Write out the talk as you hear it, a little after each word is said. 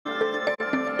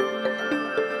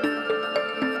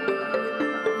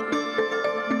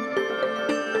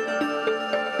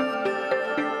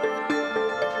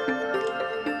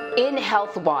In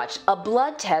Health Watch, a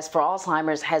blood test for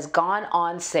Alzheimer's has gone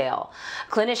on sale.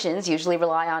 Clinicians usually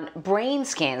rely on brain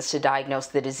scans to diagnose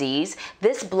the disease.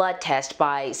 This blood test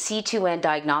by C2N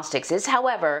Diagnostics is,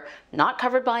 however, not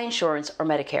covered by insurance or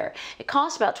Medicare. It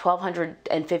costs about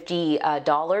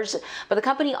 $1,250, but the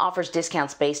company offers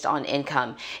discounts based on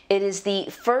income. It is the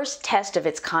first test of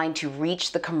its kind to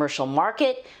reach the commercial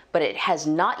market, but it has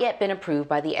not yet been approved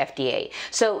by the FDA.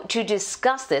 So to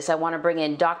discuss this, I want to bring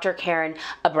in Dr. Karen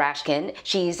Abrashkin.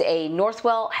 She's a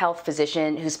Northwell Health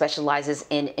physician who specializes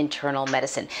in internal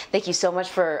medicine. Thank you so much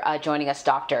for joining us,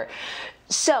 doctor.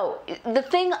 So the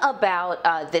thing about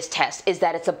this test is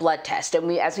that it's a blood test.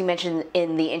 And as we mentioned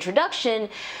in the introduction,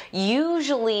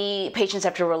 usually patients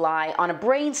have to rely on a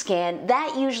brain scan.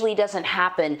 That usually doesn't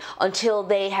happen until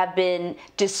they have been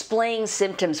displaying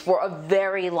symptoms for a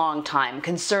very long time,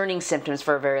 concerning symptoms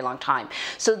for a very long time.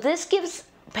 So this gives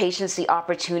patients the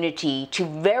opportunity to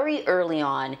very early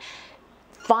on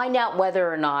find out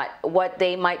whether or not what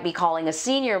they might be calling a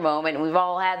senior moment, and we've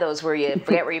all had those where you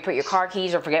forget where you put your car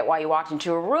keys or forget why you walked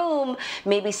into a room,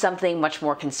 maybe something much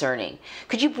more concerning.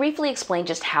 Could you briefly explain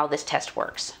just how this test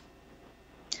works?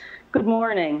 Good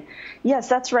morning. Yes,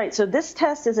 that's right. So this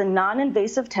test is a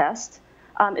non-invasive test.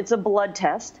 It's a blood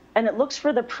test, and it looks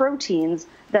for the proteins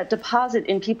that deposit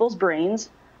in people's brains,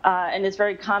 and is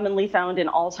very commonly found in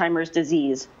Alzheimer's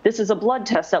disease. This is a blood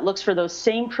test that looks for those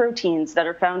same proteins that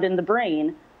are found in the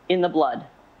brain in the blood.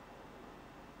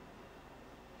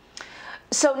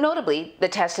 So notably, the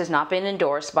test has not been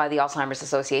endorsed by the Alzheimer's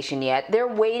Association yet. They're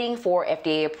waiting for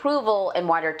FDA approval and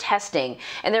wider testing.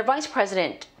 And their vice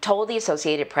president told the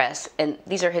Associated Press, and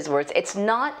these are his words, it's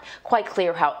not quite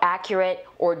clear how accurate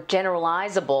or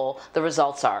generalizable the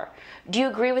results are. Do you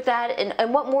agree with that?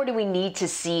 And what more do we need to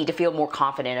see to feel more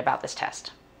confident about this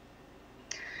test?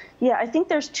 Yeah, I think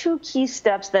there's two key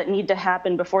steps that need to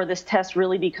happen before this test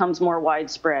really becomes more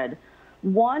widespread.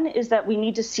 One is that we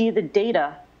need to see the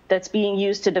data that's being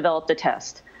used to develop the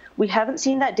test. We haven't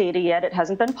seen that data yet. It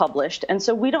hasn't been published. And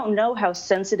so we don't know how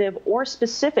sensitive or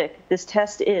specific this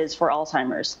test is for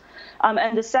Alzheimer's.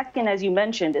 And the second, as you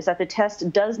mentioned, is that the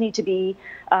test does need to be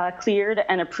cleared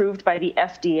and approved by the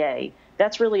FDA.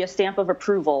 That's really a stamp of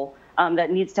approval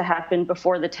that needs to happen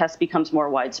before the test becomes more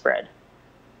widespread.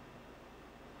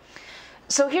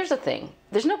 So here's the thing.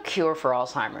 There's no cure for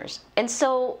Alzheimer's. And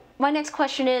so my next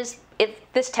question is, if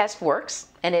this test works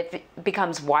and if it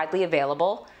becomes widely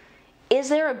available, is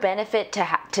there a benefit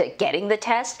to getting the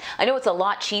test? I know it's a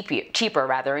lot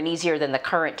cheaper and easier than the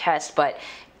current test, but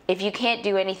if you can't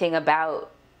do anything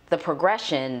about the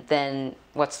progression, then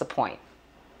what's the point?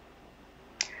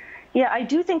 Yeah, I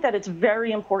do think that it's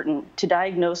very important to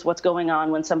diagnose what's going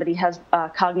on when somebody has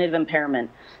cognitive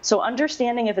impairment. So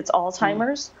understanding if it's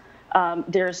Alzheimer's,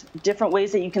 there's different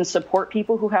ways that you can support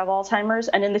people who have Alzheimer's,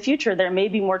 and in the future there may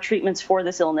be more treatments for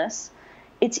this illness.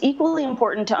 It's equally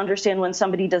important to understand when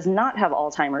somebody does not have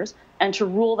Alzheimer's and to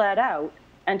rule that out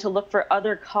and to look for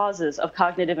other causes of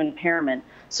cognitive impairment.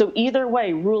 So either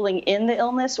way, ruling in the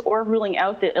illness or ruling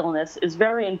out the illness is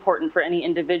very important for any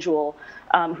individual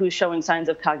who's showing signs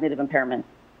of cognitive impairment.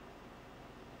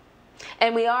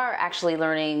 And we are actually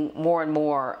learning more and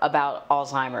more about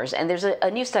Alzheimer's. And there's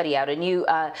a new study out, a new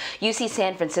UC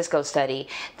San Francisco study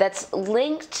that's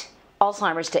linked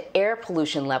Alzheimer's to air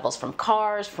pollution levels from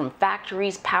cars, from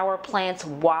factories, power plants,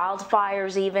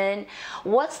 wildfires even.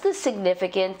 What's the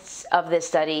significance of this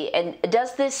study, and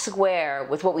does this square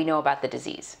with what we know about the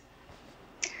disease?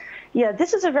 Yeah,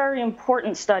 this is a very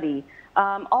important study.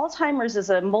 Alzheimer's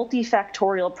is a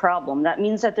multifactorial problem. That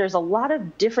means that there's a lot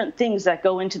of different things that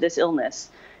go into this illness.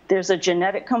 There's a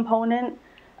genetic component.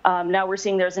 Now we're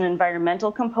seeing there's an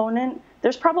environmental component.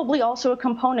 There's probably also a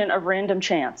component of random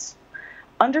chance.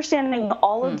 Understanding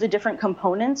all of the different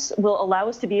components will allow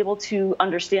us to be able to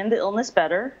understand the illness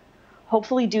better,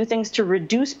 hopefully do things to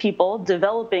reduce people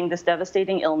developing this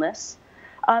devastating illness.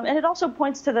 And it also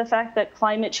points to the fact that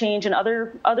climate change and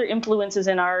other influences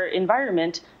in our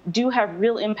environment do have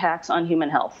real impacts on human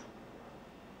health.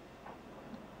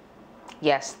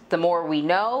 Yes, the more we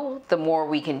know, the more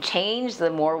we can change, the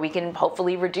more we can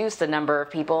hopefully reduce the number of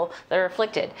people that are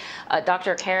afflicted.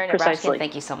 Dr. Karen Abrashkin,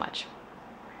 thank you so much.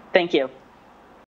 Thank you.